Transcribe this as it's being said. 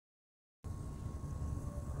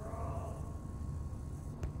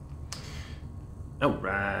All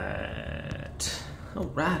right. All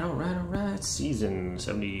right. Season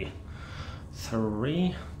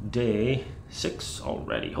 73, day 6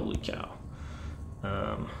 already. Holy cow.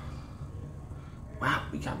 Wow,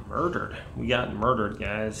 we got murdered.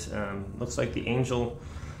 Guys. Looks like the Angel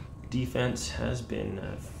defense has been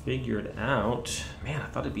figured out. Man, I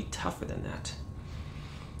thought it'd be tougher than that.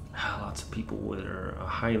 Lots of people that are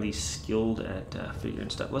highly skilled at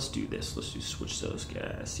figuring stuff. Let's do this. Let's just switch those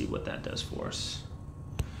guys. See what that does for us.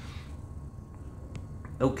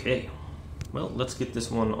 Okay. Well, let's get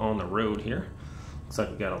this one on the road here. Looks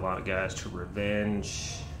like we got a lot of guys to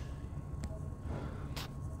revenge.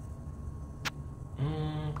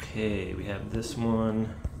 Okay, we have this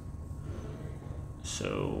one.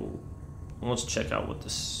 So let's check out what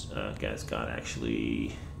this guy's got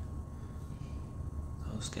actually.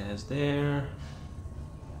 Those guys there.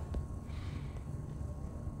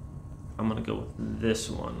 I'm gonna go with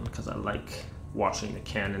this one because I like watching the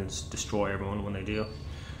cannons destroy everyone when they do.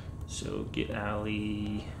 So get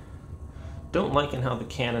alley. Don't liking how the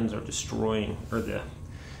cannons are destroying, or the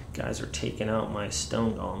guys are taking out my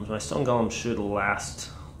stone golems. My stone golems should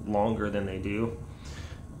last longer than they do.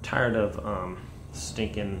 I'm tired of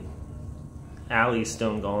stinking alley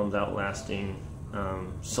stone golems outlasting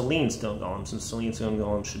Selene stone golems, and Selene stone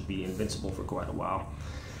golems should be invincible for quite a while.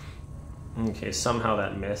 Okay, somehow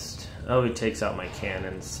that missed. Oh, he takes out my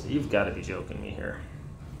cannons. You've got to be joking me here.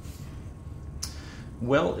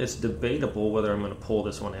 Well, it's debatable whether I'm going to pull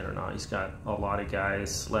this one in or not. He's got a lot of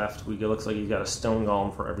guys left. It looks like he's got a stone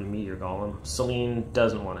golem for every meteor golem. Selene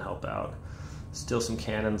doesn't want to help out. Still some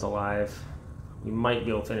cannons alive. We might be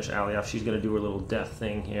able to finish Allie off. She's going to do her little death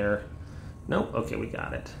thing here. Nope. Okay, we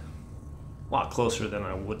got it. A lot closer than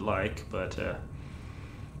I would like, but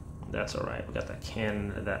that's all right. We got that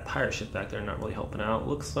cannon, that pirate ship back there, not really helping out.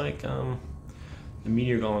 Looks like the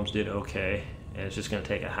meteor golems did okay, and it's just going to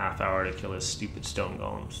take a half hour to kill his stupid stone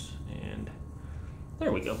golems. And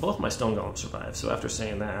there we go. Both my stone golems survived. So after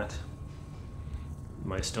saying that,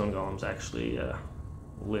 my stone golems actually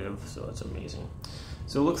live, so that's amazing.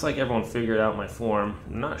 So it looks like everyone figured out my form.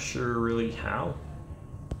 I'm not sure really how.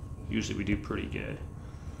 Usually we do pretty good.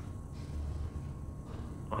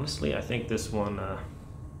 Honestly, I think this one.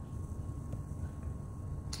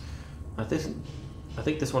 I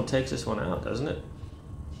think this one takes this one out, doesn't it?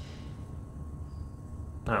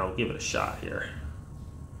 I'll give it a shot here.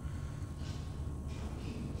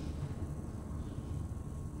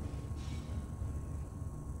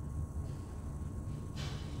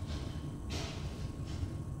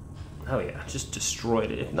 Oh yeah, just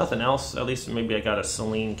destroyed it. If nothing else, at least maybe I got a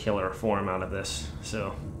Selene killer form out of this.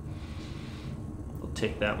 So we'll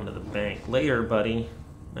take that one to the bank. Later, buddy.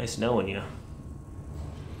 Nice knowing you.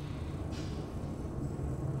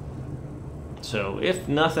 So if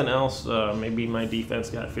nothing else, maybe my defense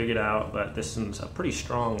got figured out, but this one's pretty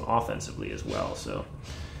strong offensively as well. So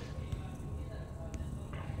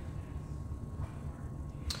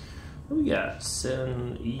we got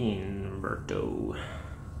San Inverto.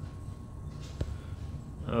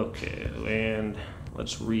 Okay, and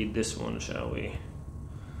let's read this one, shall we?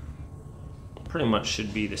 Pretty much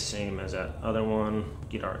should be the same as that other one.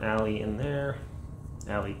 Get our alley in there.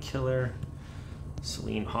 Alley killer.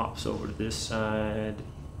 Selene hops over to this side.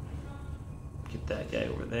 Get that guy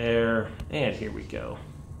over there. And here we go.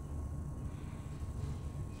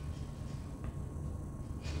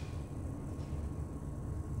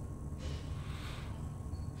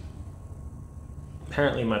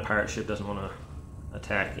 Apparently my pirate ship doesn't want to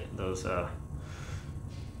attack those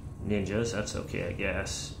ninjas. That's okay, I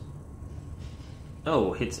guess.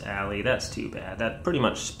 Oh, hits alley. That's too bad. That pretty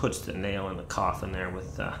much puts the nail in the coffin there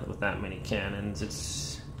with that many cannons.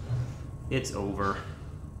 It's over.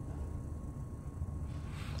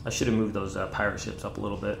 I should have moved those pirate ships up a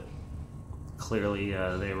little bit. Clearly,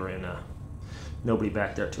 they were in nobody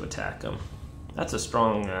back there to attack them. That's a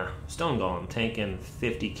strong stone golem tanking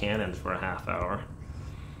 50 cannons for a half hour.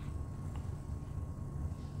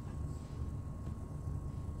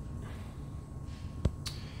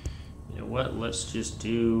 What? Let's just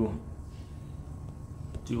do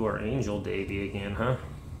our angel Davy again, huh?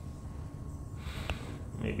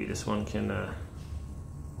 Maybe this one can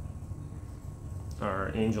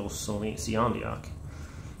our angel Siondiok.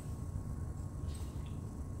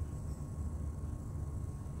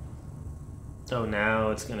 Oh,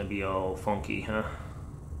 now it's gonna be all funky, huh?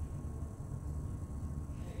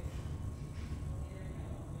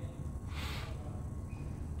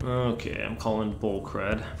 Okay, I'm calling bull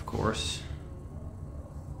crud, of course.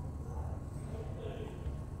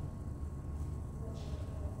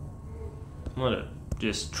 What a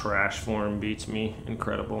just trash form beats me.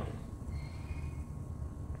 Incredible.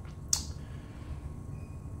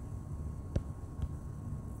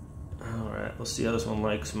 we'll see how this one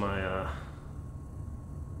likes my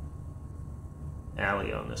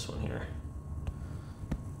alley on this one here.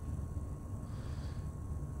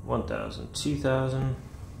 1,000, 2,000.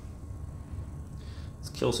 Let's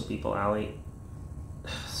kill some people, alley.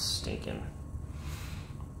 Stinking.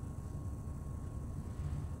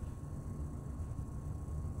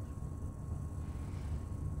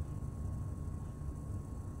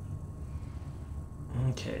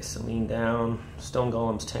 Okay, Celine down. Stone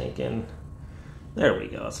Golem's tanking. There we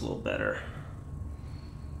go, that's a little better.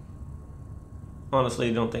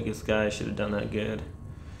 Honestly, don't think this guy should have done that good.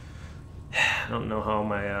 I don't know how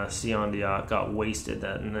my Sion Diak got wasted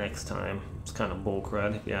that next time. It's kind of bull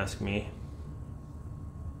crud, if you ask me.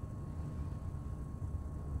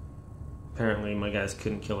 Apparently, my guys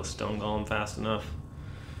couldn't kill a Stone Golem fast enough.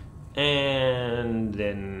 And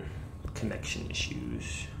then connection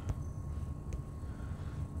issues.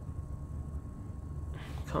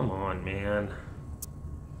 Come on, man.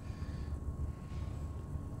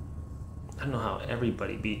 I don't know how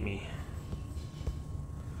everybody beat me.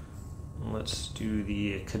 Let's do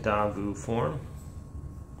the Kadavu form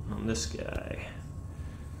on this guy.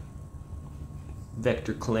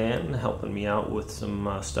 Vector Clan helping me out with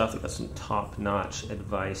some stuff. I've got some top-notch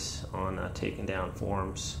advice on taking down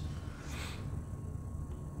forms.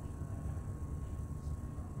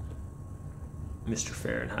 Mr.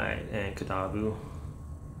 Fahrenheit and Kadavu.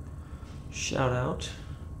 Shout out.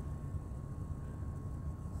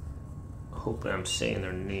 Hopefully I'm saying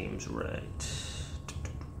their names right.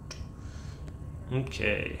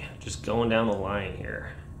 Okay, just going down the line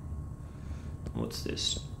here. What's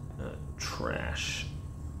this? Trash.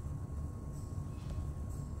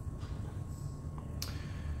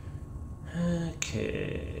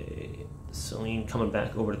 Okay, Celine coming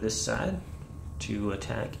back over to this side to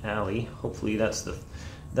attack Ali. Hopefully that's the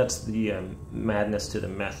madness to the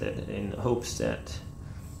method, in hopes that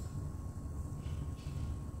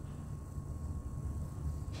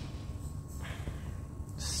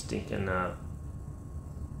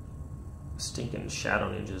stinking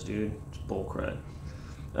shadow ninjas, dude. It's bull crud.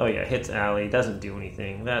 Oh yeah, hits Ali, doesn't do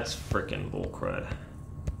anything. That's frickin' bull crud.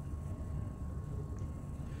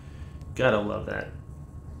 Gotta love that.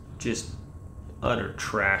 Just utter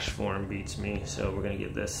trash form beats me. So we're gonna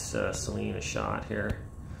give this Celine a shot here.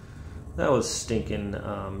 That was stinking,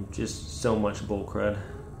 just so much bull crud.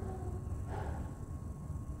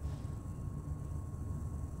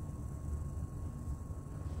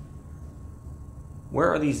 Where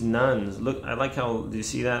are these nuns? Look, I like how, do you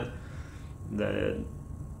see that? The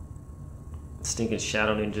stinking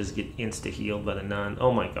shadow ninjas get insta-healed by the nun.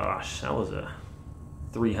 Oh my gosh, that was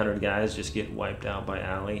 300 guys just get wiped out by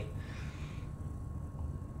Ali.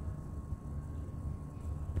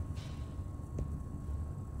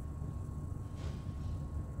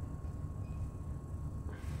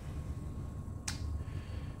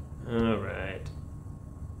 All right.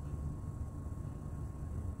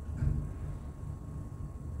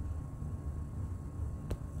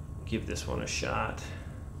 Give this one a shot.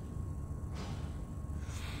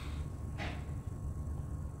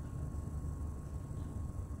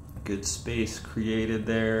 Good space created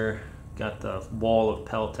there. Got the wall of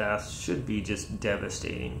Peltas. Should be just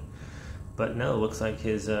devastating. But no, looks like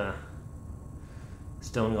his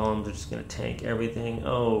Stone Golems are just going to tank everything.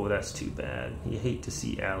 Oh, that's too bad. You hate to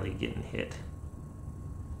see Ali getting hit.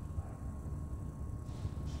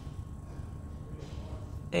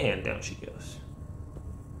 And down she goes.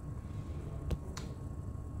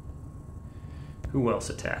 Who else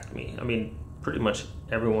attacked me? I mean, pretty much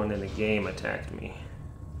everyone in the game attacked me.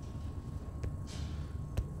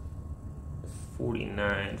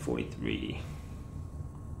 49, 43.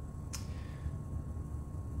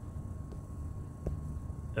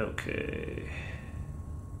 Okay.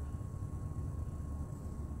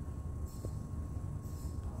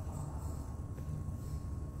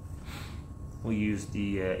 We'll use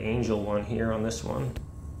the angel one here on this one.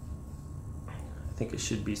 I think it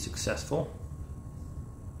should be successful.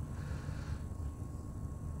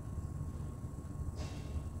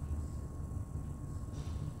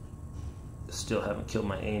 Still haven't killed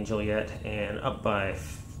my angel yet, and up by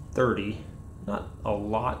 30. Not a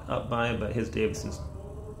lot up by, but his Davidson's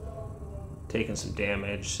taking some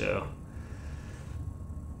damage, so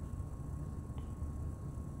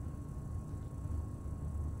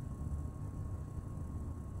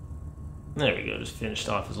there we go. Just finished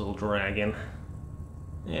off his little dragon,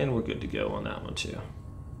 and we're good to go on that one too.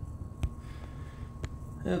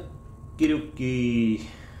 Okie dokie.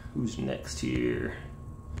 Who's next here?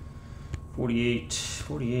 48,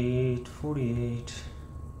 48, 48,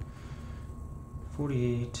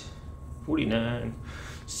 48, 49.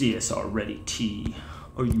 CSR ready T.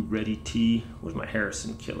 Are you ready T? Where's my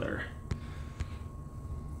Harrison killer?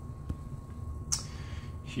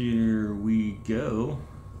 Here we go.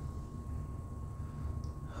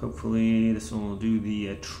 Hopefully this one will do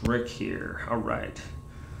the trick here. All right.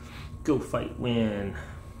 Go fight, win.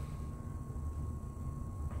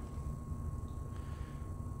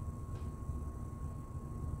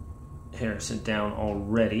 Harrison down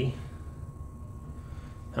already.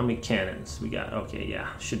 How many cannons we got? Okay,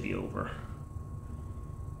 yeah, should be over.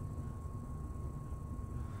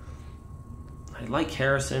 I like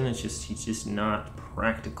Harrison, it's just he's just not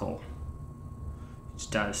practical. He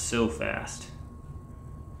just dies so fast.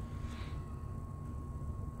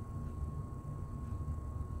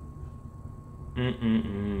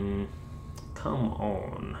 Come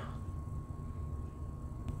on.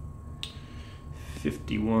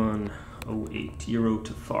 5108 Euro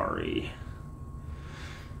Tafari.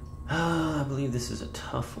 I believe this is a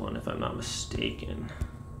tough one if I'm not mistaken.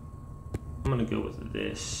 I'm gonna go with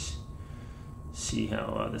this. See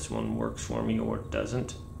how this one works for me or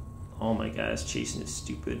doesn't. All my guys chasing this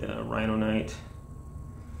stupid Rhino Knight.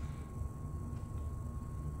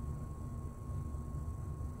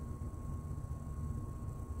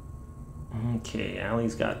 Okay,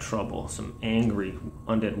 Allie's got trouble. Some angry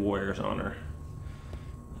undead warriors on her.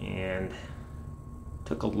 And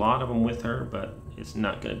took a lot of them with her, but it's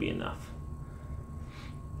not going to be enough.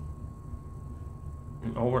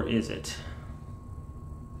 Or is it?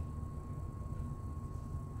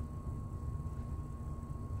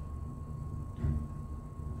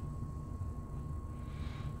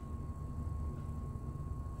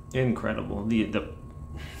 Incredible. The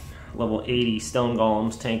level 80 stone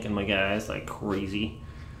golems tanking my guys like crazy.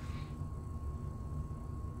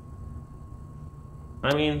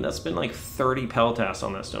 I mean, that's been like 30 peltasts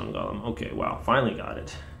on that stone golem. Okay, wow, finally got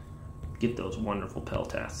it. Get those wonderful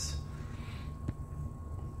peltasts.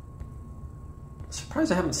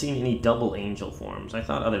 Surprised I haven't seen any double angel forms. I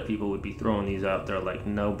thought other people would be throwing these out there like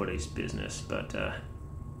nobody's business, but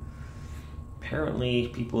apparently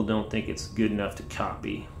people don't think it's good enough to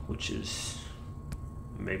copy, which is,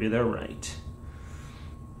 maybe they're right.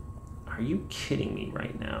 Are you kidding me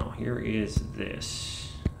right now? Here is this.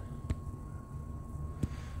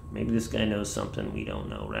 Maybe this guy knows something we don't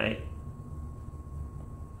know, right?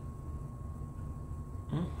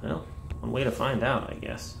 Well, one way to find out, I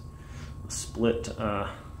guess. A split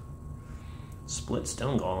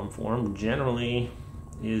stone golem form generally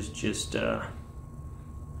is just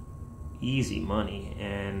easy money,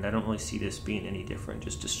 and I don't really see this being any different.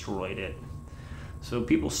 Just destroyed it. So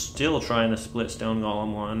people still trying the split stone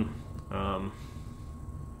golem one.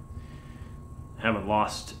 Haven't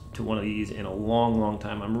lost to one of these in a long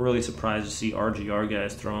time. I'm really surprised to see RGR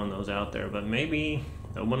guys throwing those out there, but maybe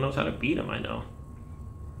no one knows how to beat them. I know.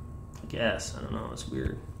 I guess. I don't know. It's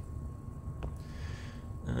weird.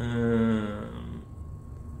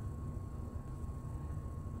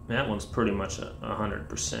 That one's pretty much a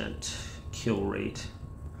 100% kill rate.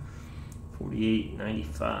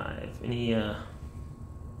 48.95. Any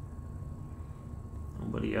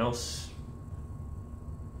nobody else?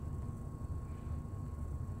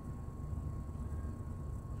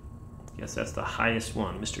 Guess that's the highest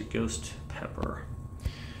one, Mr. Ghost Pepper.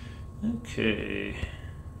 Okay.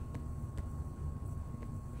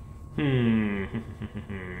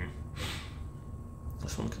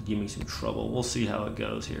 This one could give me some trouble. We'll see how it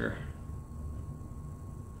goes here.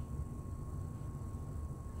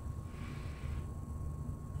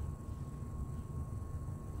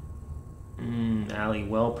 Allie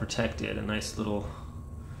well protected. A nice little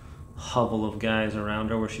hovel of guys around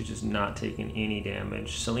her where she's just not taking any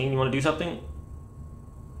damage. Celine, you want to do something?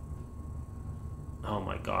 Oh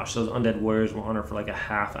my gosh, those undead warriors were on her for like a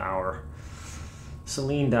half hour.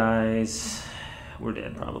 Celine dies. We're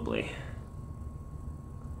dead probably.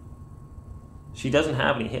 She doesn't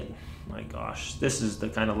have any hit. My gosh, this is the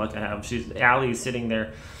kind of luck I have. Allie's sitting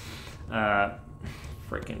there,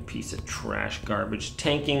 freaking piece of trash garbage,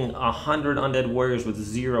 tanking 100 undead warriors with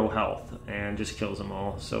 0 health and just kills them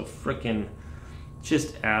all. So freaking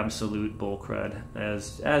just absolute bullcrud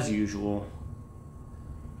as usual.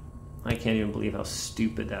 I can't even believe how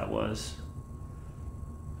stupid that was.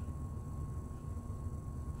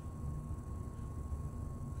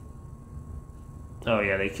 Oh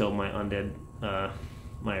yeah, they killed my undead,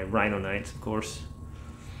 my Rhino Knights, of course.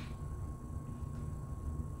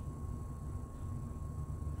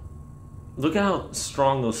 Look at how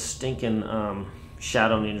strong those stinking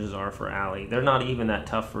Shadow Ninjas are for Allie. They're not even that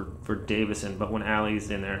tough for Davison, but when Allie's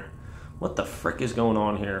in there, what the frick is going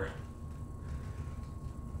on here?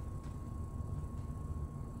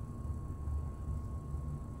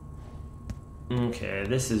 Okay,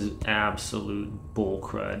 this is absolute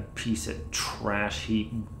bullcrud. Piece of trash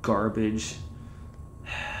heap garbage.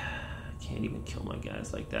 Can't even kill my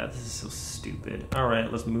guys like that. This is so stupid. Alright,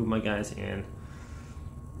 let's move my guys in.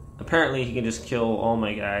 Apparently he can just kill all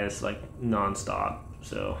my guys like non-stop,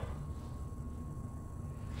 so.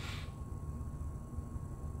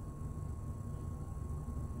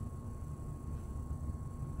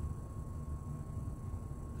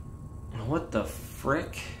 What the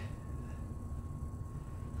frick?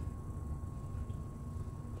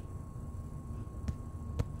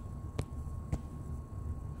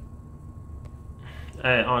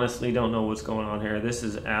 I honestly don't know what's going on here. This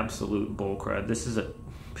is absolute bullcrud. This is a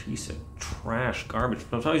piece of trash garbage.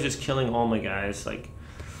 I'm probably just killing all my guys, like,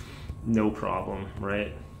 no problem,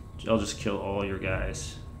 right? I'll just kill all your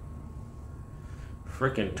guys.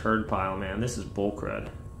 Frickin' turd pile, man. This is bullcrud.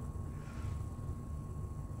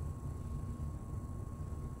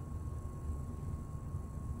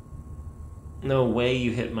 No way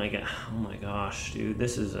you hit my guy. Oh my gosh, dude.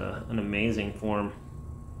 This is an amazing form.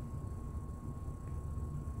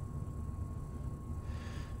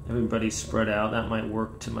 Everybody's spread out. That might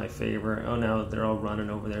work to my favor. Oh, now they're all running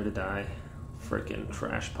over there to die. Frickin'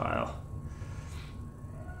 trash pile.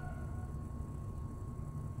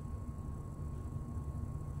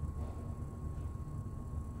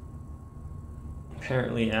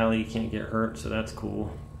 Apparently Allie can't get hurt, so that's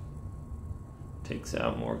cool. Takes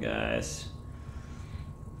out more guys.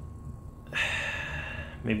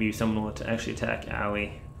 Maybe someone will actually attack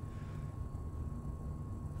Allie.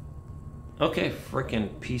 Okay,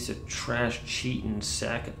 frickin' piece of trash cheating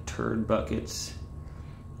sack of turd buckets.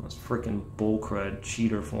 That's frickin' bullcrud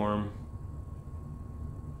cheater form.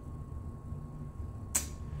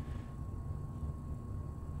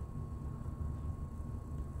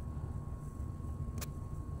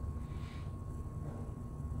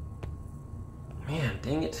 Man,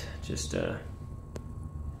 dang it. Just a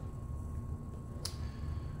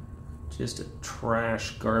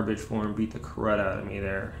trash garbage form beat the crud out of me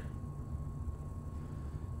there.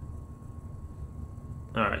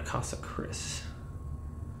 Alright, Casa Chris.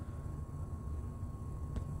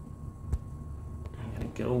 I'm gonna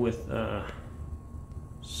go with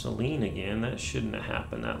Celine again. That shouldn't have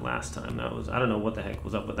happened that last time. That was, I don't know what the heck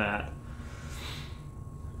was up with that.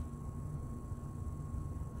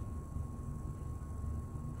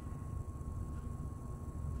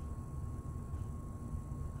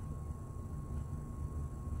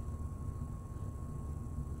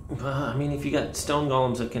 I mean, if you got stone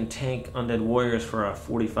golems that can tank undead warriors for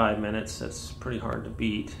 45 minutes, that's pretty hard to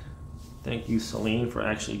beat. Thank you, Celine, for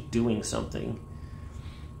actually doing something.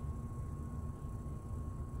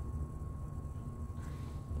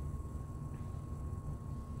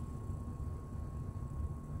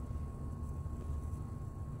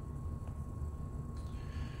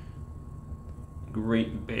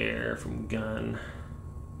 Great Bear from Gun.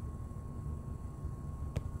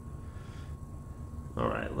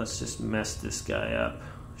 Alright, let's just mess this guy up.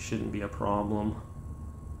 Shouldn't be a problem.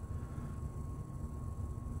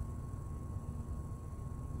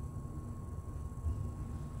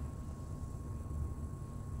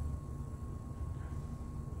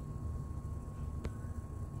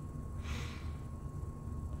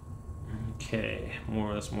 Okay,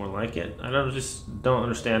 that's more like it. I just don't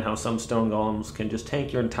understand how some stone golems can just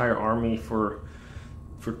tank your entire army for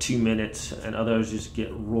 2 minutes and others just get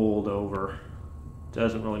rolled over.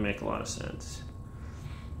 Doesn't really make a lot of sense.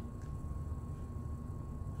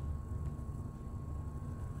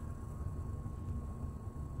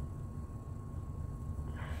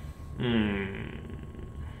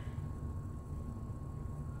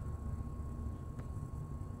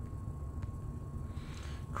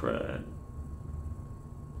 Crud.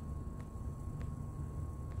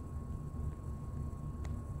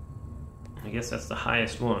 I guess that's the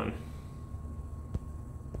highest one.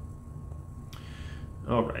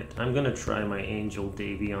 Alright, I'm gonna try my Angel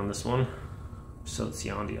Davy on this one. So it's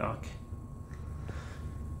Yondiok.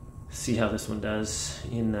 See how this one does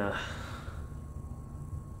in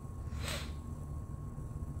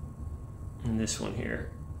this one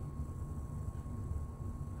here.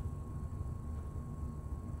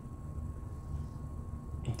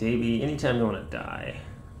 Davy, anytime you want to die.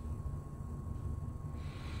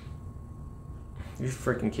 You're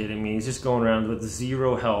freaking kidding me. He's just going around with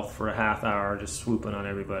 0 health for a half hour, just swooping on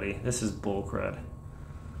everybody. This is bullcrud.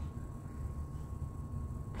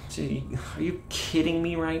 Gee, are you kidding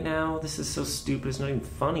me right now? This is so stupid. It's not even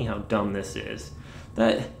funny how dumb this is.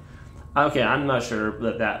 Okay, I'm not sure,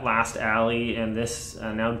 but that last alley and this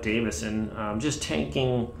now Davison, just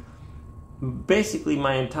tanking basically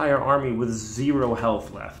my entire army with 0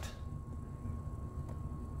 health left.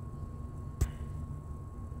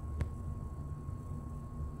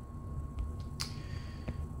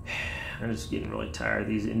 I'm just getting really tired of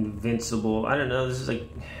these invincible. I don't know, this is like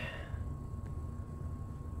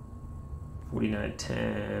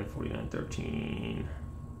 49-10, 49-13.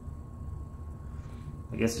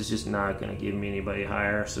 I guess it's just not going to give me anybody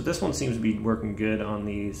higher. So this one seems to be working good on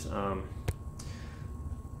these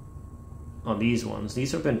ones.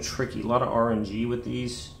 These have been tricky. A lot of RNG with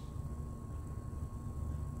these.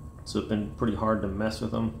 So it's been pretty hard to mess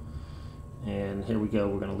with them. And here we go.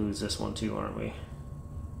 We're going to lose this one too, aren't we?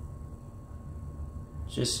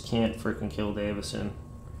 Just can't freaking kill Davison.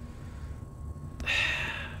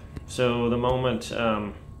 So the moment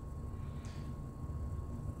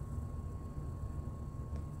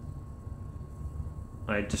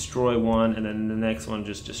I destroy one, and then the next one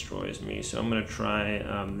just destroys me. So I'm going to try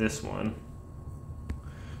this one,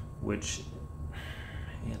 which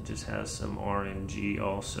just has some RNG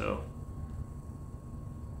also.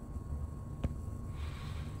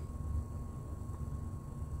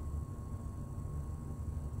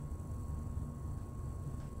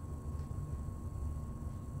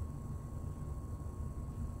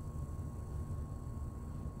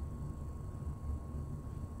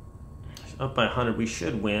 Up by 100, we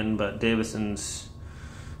should win, but Davison's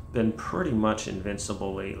been pretty much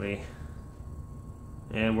invincible lately.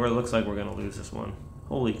 And it looks like we're going to lose this one.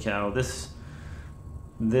 Holy cow, this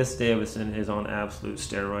Davison is on absolute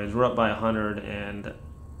steroids. We're up by 100, and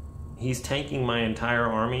he's tanking my entire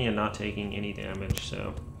army and not taking any damage,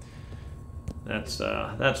 so that's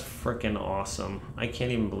freaking awesome. I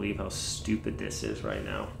can't even believe how stupid this is right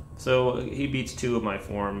now. So he beats 2 of my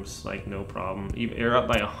forms, like no problem. You're up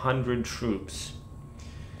by 100 troops,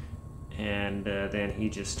 and then he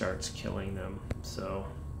just starts killing them. So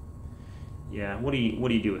yeah, what do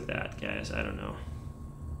you do with that, guys? I don't know.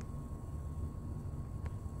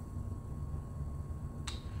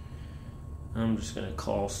 I'm just gonna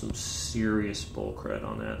call some serious bull crud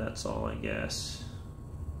on that. That's all, I guess.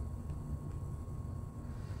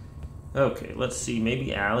 Okay, let's see.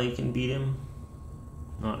 Maybe Allie can beat him.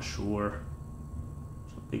 Not sure.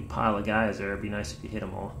 There's a big pile of guys there. It'd be nice if you hit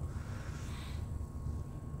them all.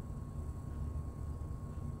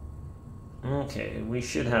 Okay, we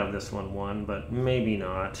should have this one won, but maybe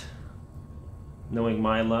not. Knowing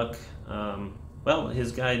my luck, well,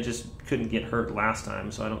 his guy just couldn't get hurt last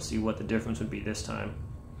time, so I don't see what the difference would be this time.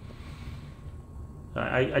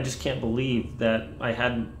 I just can't believe that I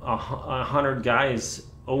had 100 guys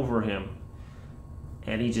over him,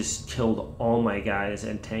 and he just killed all my guys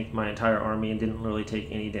and tanked my entire army and didn't really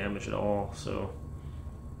take any damage at all. So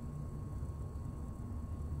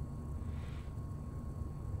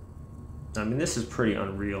I mean, this is pretty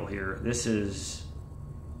unreal here. This is,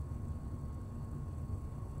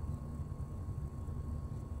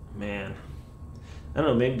 man, I don't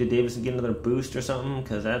know, maybe did Davison get another boost or something?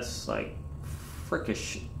 Because that's like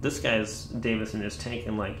frickish. This guy's Davison is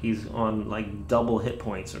tanking like he's on like double hit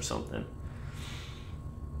points or something.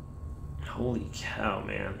 Holy cow,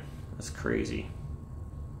 man. That's crazy.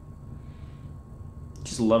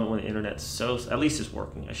 Just love it when the internet's so, at least it's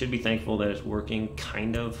working. I should be thankful that it's working,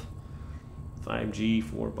 kind of. 5G,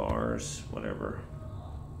 4 bars, whatever.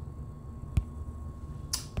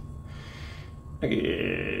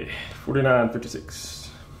 Okay, 49-56.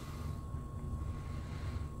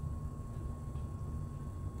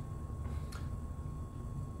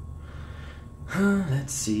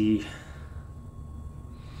 Let's see.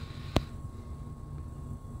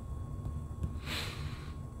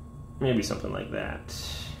 Maybe something like that.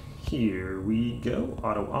 Here we go.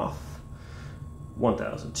 Auto off.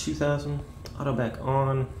 1,000, 2,000. Auto back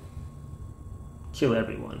on. Kill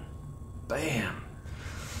everyone. Bam.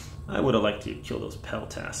 I would have liked to kill those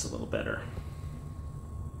Peltasts a little better.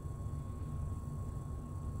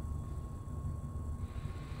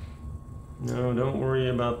 No, don't worry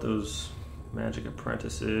about those magic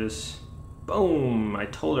apprentices. Boom! I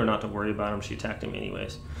told her not to worry about them. She attacked him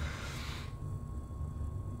anyways.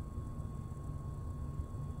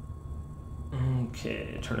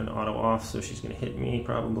 Okay, turn an auto off, so she's going to hit me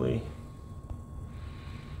probably.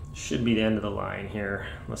 Should be the end of the line here.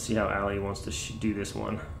 Let's see how Allie wants to do this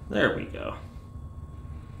one. There we go.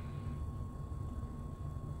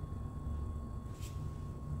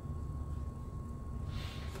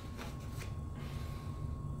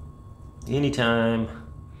 Anytime.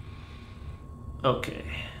 Okay.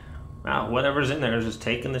 Wow, whatever's in there is just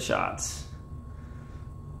taking the shots.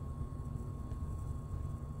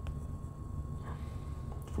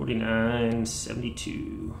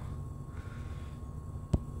 $49.72.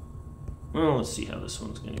 Well, let's see how this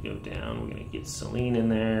one's going to go down. We're going to get Celine in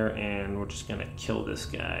there, and we're just going to kill this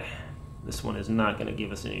guy. This one is not going to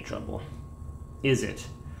give us any trouble. Is it?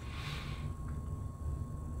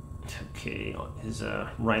 Okay, his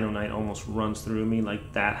Rhino Knight almost runs through me,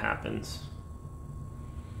 like that happens.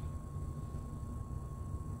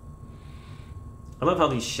 I love how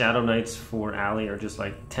these Shadow Knights for Alley are just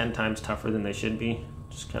like 10 times tougher than they should be.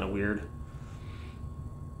 Just kind of weird.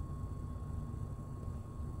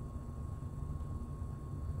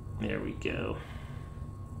 There we go.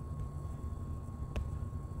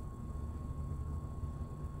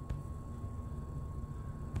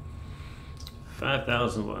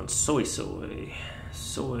 $5,001.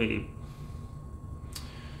 Soy.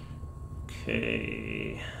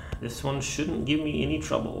 Okay. This one shouldn't give me any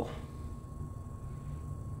trouble.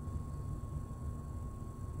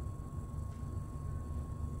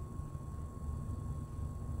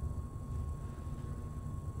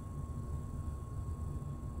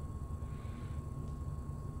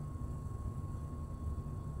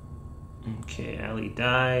 Okay, Alley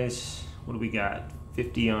dies. What do we got?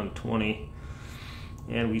 50 on 20.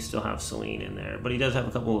 And we still have Celine in there. But he does have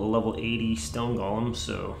a couple of level 80 stone golems,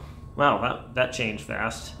 so... Wow, that changed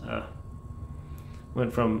fast.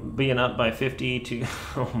 Went from being up by 50 to...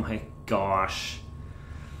 Oh my gosh.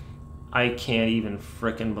 I can't even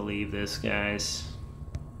frickin' believe this, guys.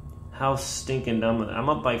 How stinking dumb. I'm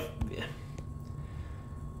up by...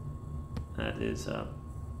 That is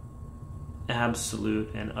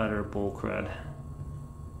absolute and utter bullcrud.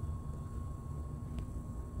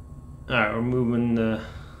 Alright, we're moving the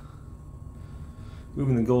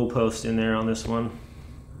goalpost in there on this one.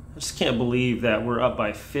 I just can't believe that we're up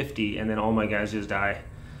by 50 and then all my guys just die.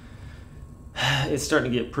 It's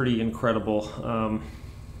starting to get pretty incredible.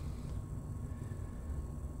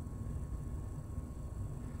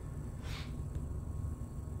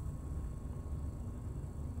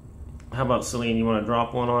 How about Celine? You want to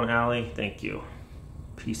drop one on Alley? Thank you.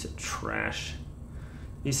 Piece of trash.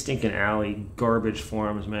 These stinking Alley garbage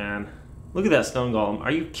forms, man. Look at that stone golem.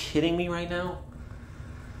 Are you kidding me right now?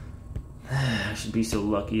 I should be so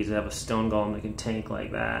lucky to have a stone golem that can tank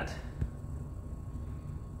like that.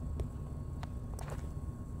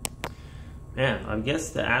 Man, I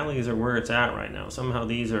guess the Alleys are where it's at right now. Somehow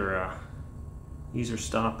these are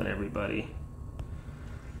stopping everybody.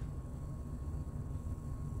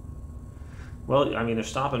 Well, I mean, they're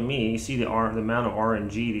stopping me. You see the amount of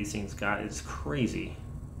RNG these things got is crazy.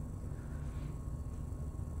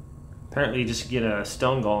 Apparently, you just get a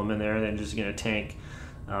stone golem in there, and then just gonna tank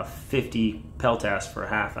 50 peltas for a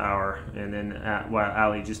half hour, and then while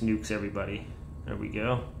Alley just nukes everybody. There we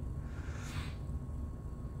go.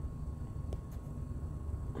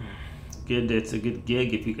 Good. It's a good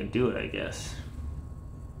gig if you can do it, I guess.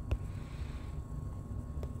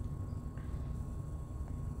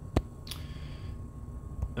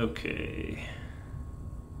 Okay.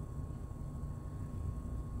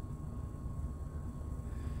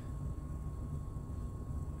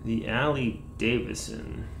 The Alley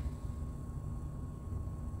Davison.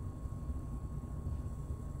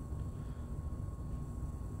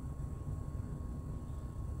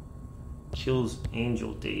 Kills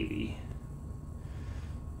Angel Davy.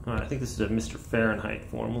 Alright, I think this is a Mr. Fahrenheit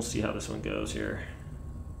form. We'll see how this one goes here.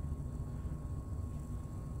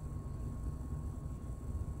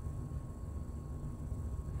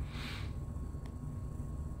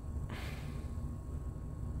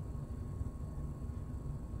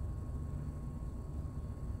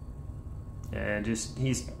 And just,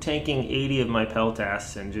 he's tanking 80 of my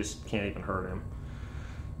peltas and just can't even hurt him.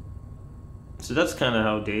 So that's kind of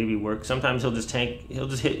how Davey works. Sometimes he'll just hit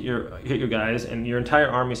your guys, and your entire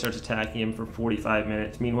army starts attacking him for 45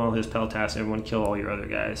 minutes. Meanwhile, his peltas, everyone kill all your other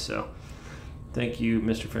guys. So thank you,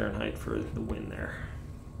 Mr. Fahrenheit, for the win there.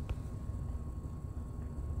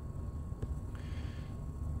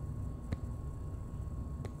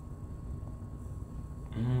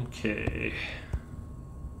 Okay.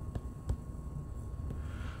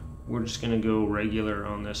 We're just going to go regular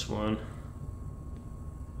on this one.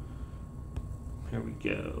 Here we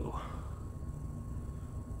go.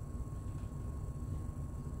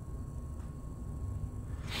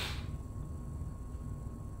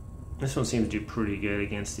 This one seems to do pretty good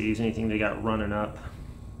against these. Anything they got running up.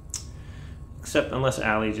 Except unless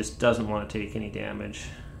Alley just doesn't want to take any damage.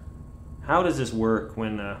 How does this work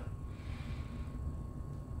when...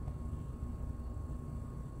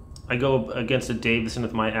 I go against a Davison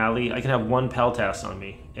with my Alley, I can have one peltas on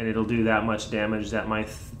me, and it'll do that much damage that my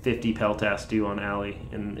 50 peltas do on Alley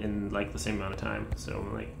in like the same amount of time. So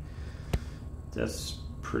like, that's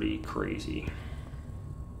pretty crazy.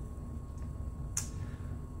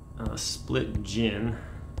 Split Jin.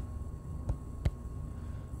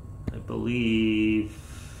 I believe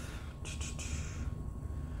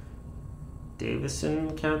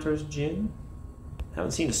Davison counters Jin.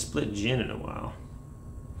 Haven't seen a split gin in a while.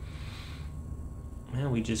 Man,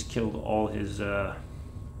 we just killed all his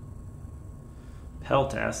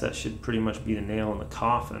Peltas. That should pretty much be the nail in the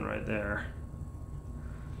coffin right there.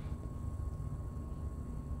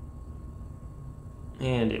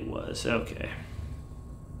 And it was. Okay.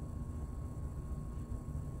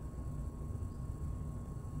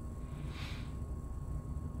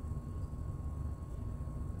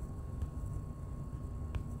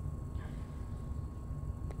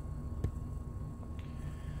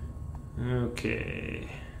 Okay.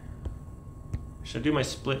 Should I do my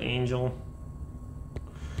split angel?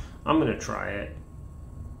 I'm gonna try it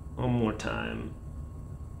one more time.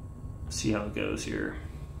 See how it goes here.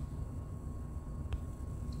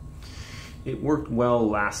 It worked well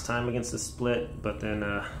last time against the split, but then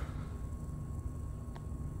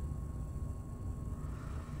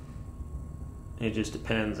it just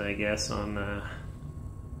depends, I guess, on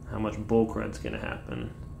how much bull crud's gonna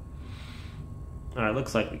happen. All right,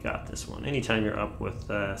 looks like we got this one. Anytime you're up with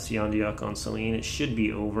Seondeok on Celine, it should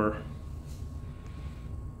be over.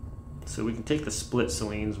 So we can take the split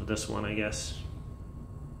Celines with this one, I guess.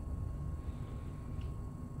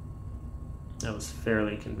 That was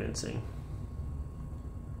fairly convincing.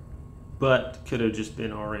 But could have just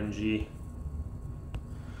been RNG.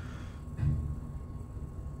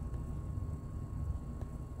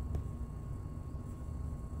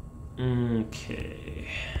 Okay.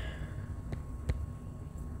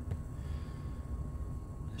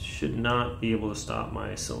 Should not be able to stop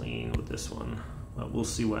my Celine with this one, but we'll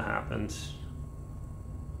see what happens.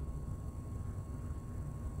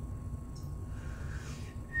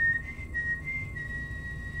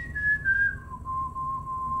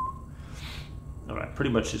 Alright,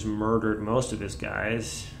 pretty much just murdered most of his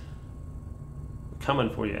guys.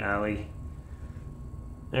 Coming for you, Allie.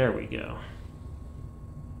 There we go.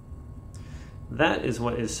 That is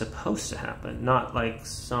what is supposed to happen, not like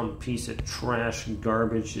some piece of trash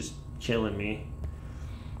garbage just killing me.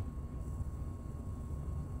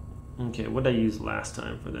 Okay, what did I use last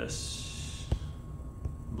time for this?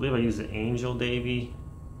 I believe I used the Angel Davy.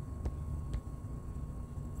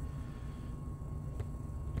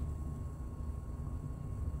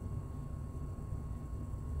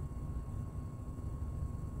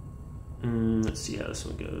 Let's see how this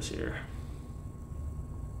one goes here.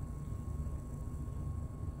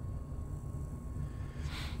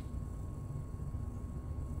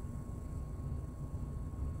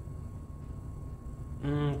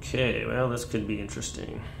 Okay, well, this could be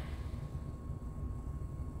interesting.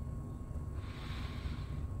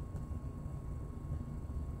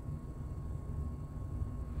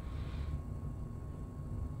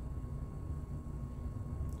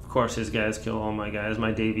 Of course, his guys kill all my guys.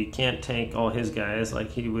 My Davy can't tank all his guys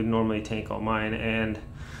like he would normally tank all mine, and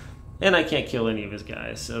I can't kill any of his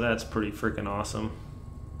guys, so that's pretty freaking awesome.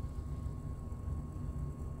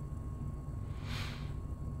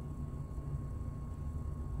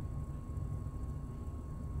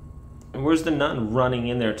 Where's the nun running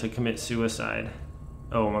in there to commit suicide?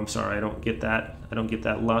 Oh, I'm sorry, I don't get that. I don't get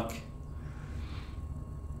that luck.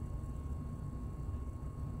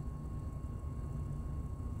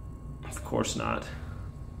 Of course not.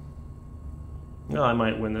 Well, I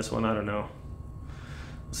might win this one, I don't know.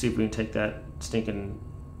 Let's see if we can take that stinking...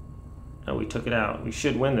 Oh, we took it out. We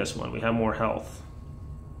should win this one. We have more health.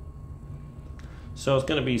 So it's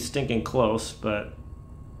going to be stinking close, but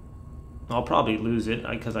I'll probably lose it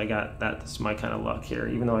because I got that. That's my kind of luck here,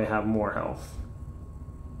 even though I have more health.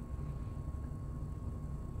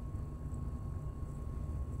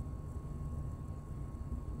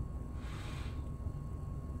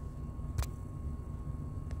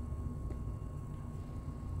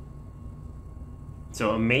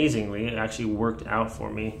 So amazingly, it actually worked out for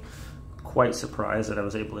me. Quite surprised that I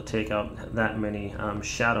was able to take out that many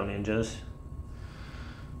Shadow Ninjas.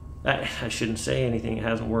 I shouldn't say anything, it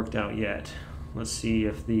hasn't worked out yet. Let's see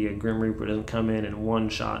if the Grim Reaper doesn't come in and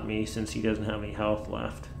one-shot me since he doesn't have any health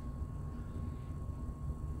left.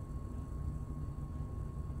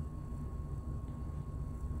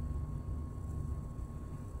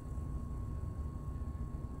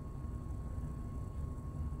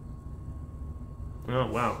 Oh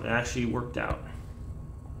wow, it actually worked out.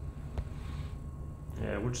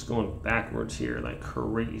 Yeah, we're just going backwards here like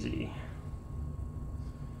crazy.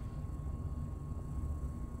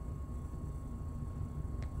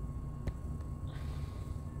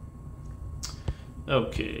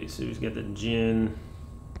 Okay, so we've got the Jin,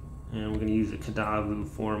 and we're going to use the Kadavu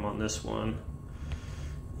form on this one,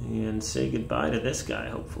 and say goodbye to this guy,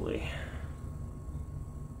 hopefully.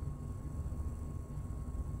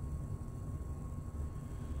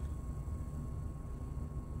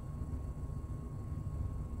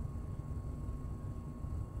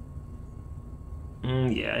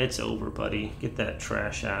 Yeah, it's over, buddy. Get that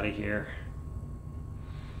trash out of here.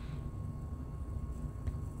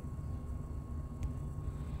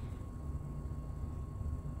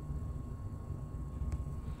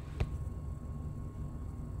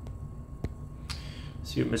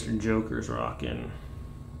 See what Mr. Joker's rocking.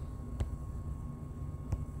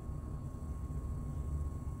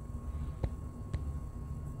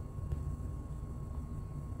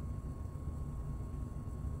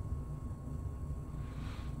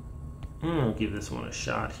 I'll give this one a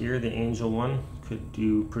shot here. The angel one could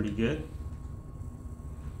do pretty good.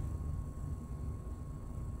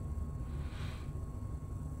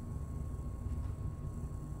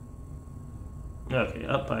 Okay,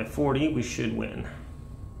 up by 40, we should win.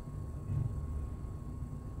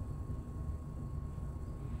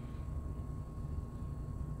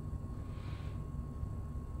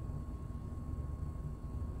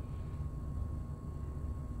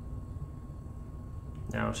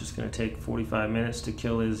 Now it's just going to take 45 minutes to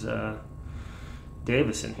kill his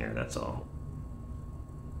Davison here, that's all.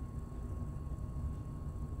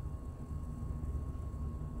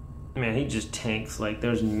 Man, he just tanks like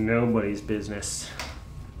there's nobody's business.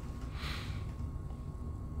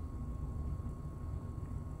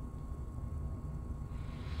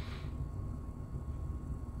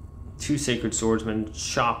 Two Sacred Swordsmen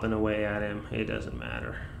chopping away at him. It doesn't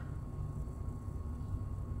matter.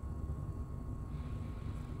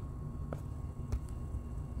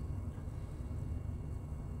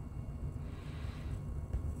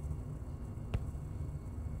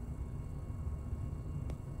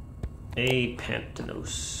 A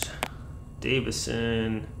Pantanos.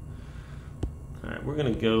 Davison. Alright, we're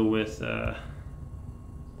going to go with... we're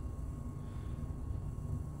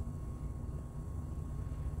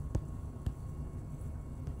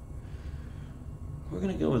going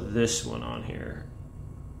to go with this one on here.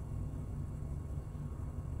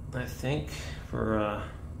 I think for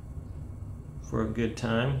a good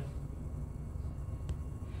time.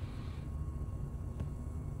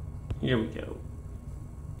 Here we go.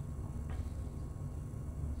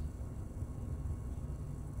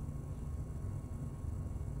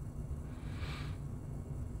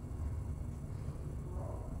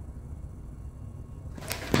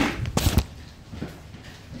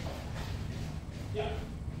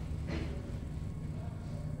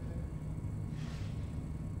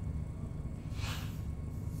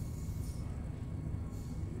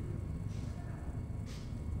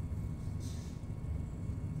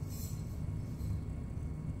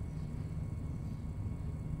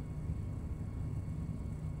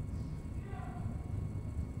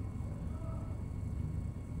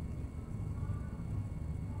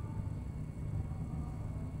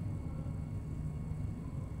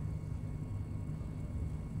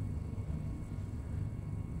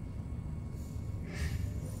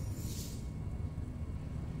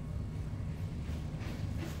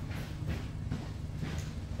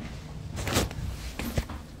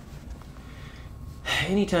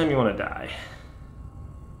 Anytime you want to die.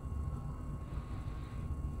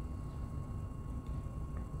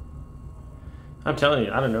 I'm telling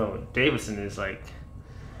you, I don't know. Davison is like,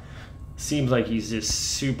 seems like he's just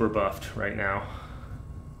super buffed right now.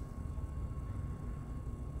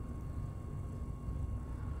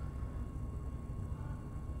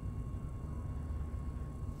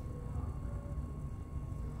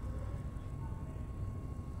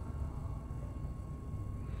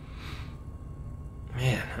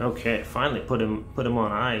 Man, okay, finally put him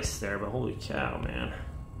on ice there, but holy cow, man.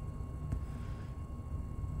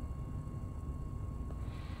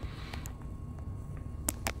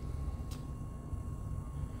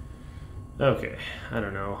 Okay, I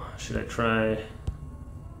don't know. Should I try?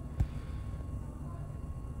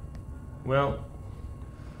 Well,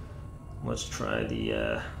 let's try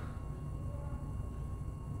the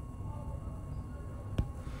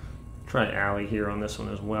try Alley here on this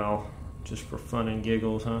one as well. Just for fun and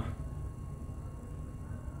giggles, huh?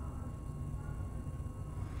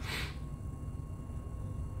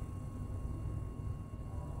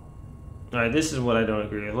 Alright, this is what I don't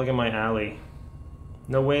agree with. Look at my Alley.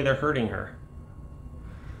 No way they're hurting her.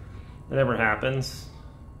 That never happens.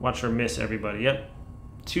 Watch her miss everybody. Yep.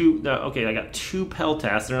 Okay, I got 2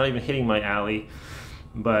 Peltas. They're not even hitting my Alley.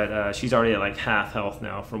 But she's already at like half health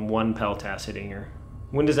now from 1 Peltas hitting her.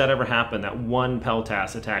 When does that ever happen, that 1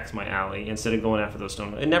 Peltas attacks my Alley instead of going after those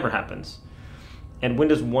stone? It never happens. And when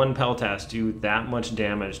does 1 Peltas do that much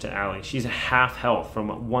damage to Alley? She's at half health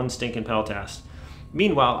from 1 stinking Peltas.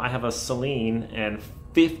 Meanwhile, I have a Celine and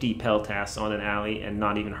 50 Peltas on an Alley and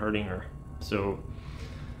not even hurting her. So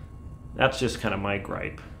that's just kind of my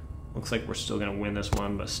gripe. Looks like we're still going to win this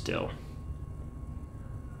one, but still.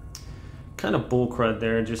 kind of bull crud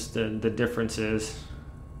there, just the difference is.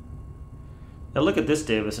 Now look at this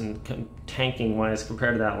Davison tanking wise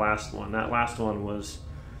compared to that last one. That last one was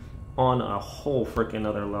on a whole freaking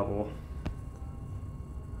other level.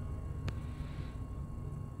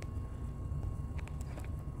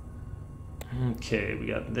 Okay, we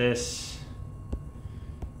got this.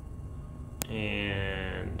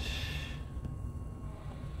 And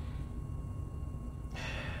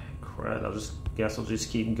crud, guess I'll just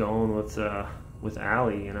keep going with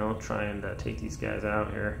Ali, you know, trying to take these guys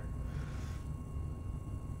out here.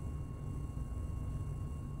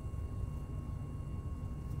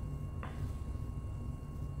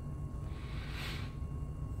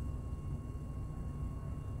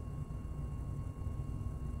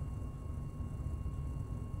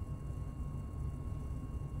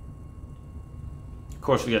 Of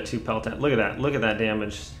course, we got 2 Peltat. Look at that. Look at that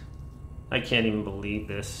damage. I can't even believe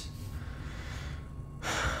this.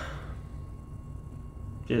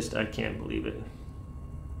 I can't believe it.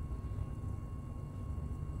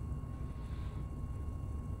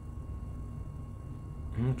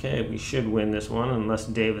 Okay, we should win this one unless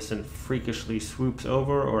Davison freakishly swoops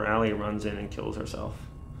over or Ali runs in and kills herself,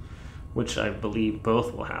 which I believe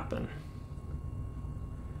both will happen.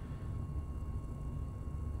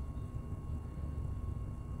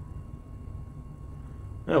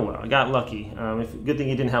 Oh well, I got lucky. Good thing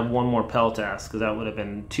he didn't have one more Peltas, because that would have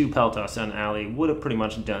been 2 Peltas on Ali. Would have pretty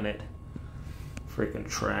much done it. Freaking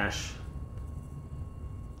trash.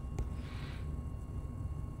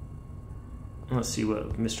 Let's see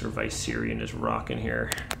what Mr. Viserion is rocking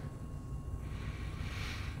here.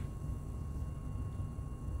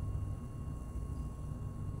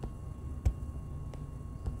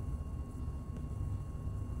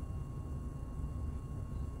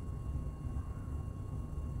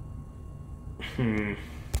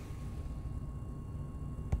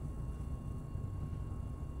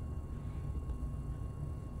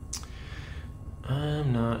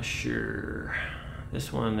 I'm not sure.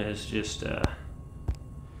 This one is just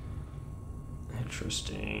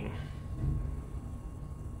interesting.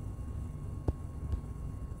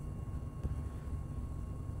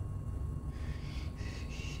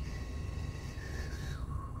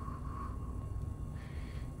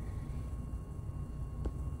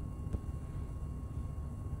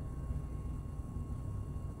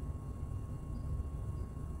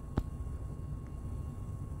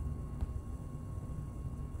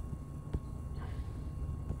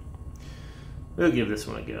 We'll give this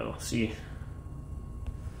one a go. See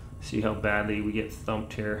how badly we get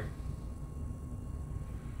thumped here.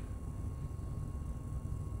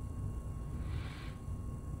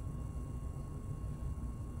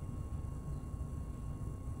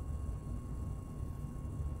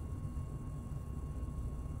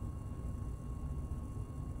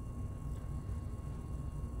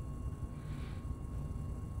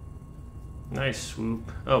 Nice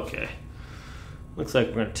swoop. Okay. Looks like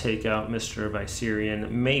we're going to take out Mr.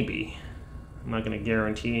 Viserion, maybe. I'm not going to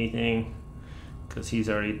guarantee anything because he's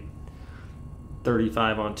already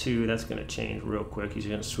 35 on 2. That's going to change real quick. He's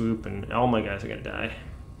going to swoop and all my guys are going to die.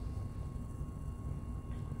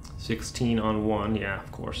 16 on 1, yeah,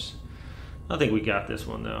 of course. I think we got this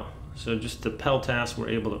one though. So just the Peltas were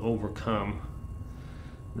able to overcome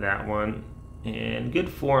that one. And good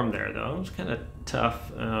form there though. It was kind of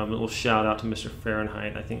tough. A little shout out to Mr.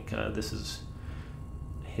 Fahrenheit. I think this is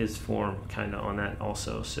his form kind of on that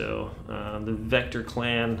also. So the Vector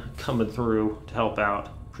clan coming through to help out.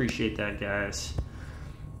 Appreciate that, guys.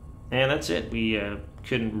 And that's it. We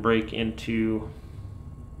couldn't break into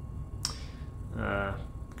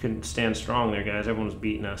couldn't stand strong there, guys. Everyone was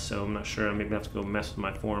beating us, so I'm not sure. Maybe I have to go mess with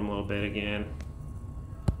my form a little bit again.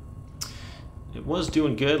 It was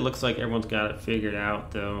doing good. Looks like everyone's got it figured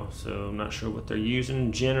out though, so I'm not sure what they're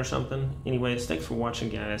using, gin or something. Anyways, thanks for watching,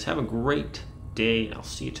 guys. Have a great day. I'll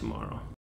see you tomorrow.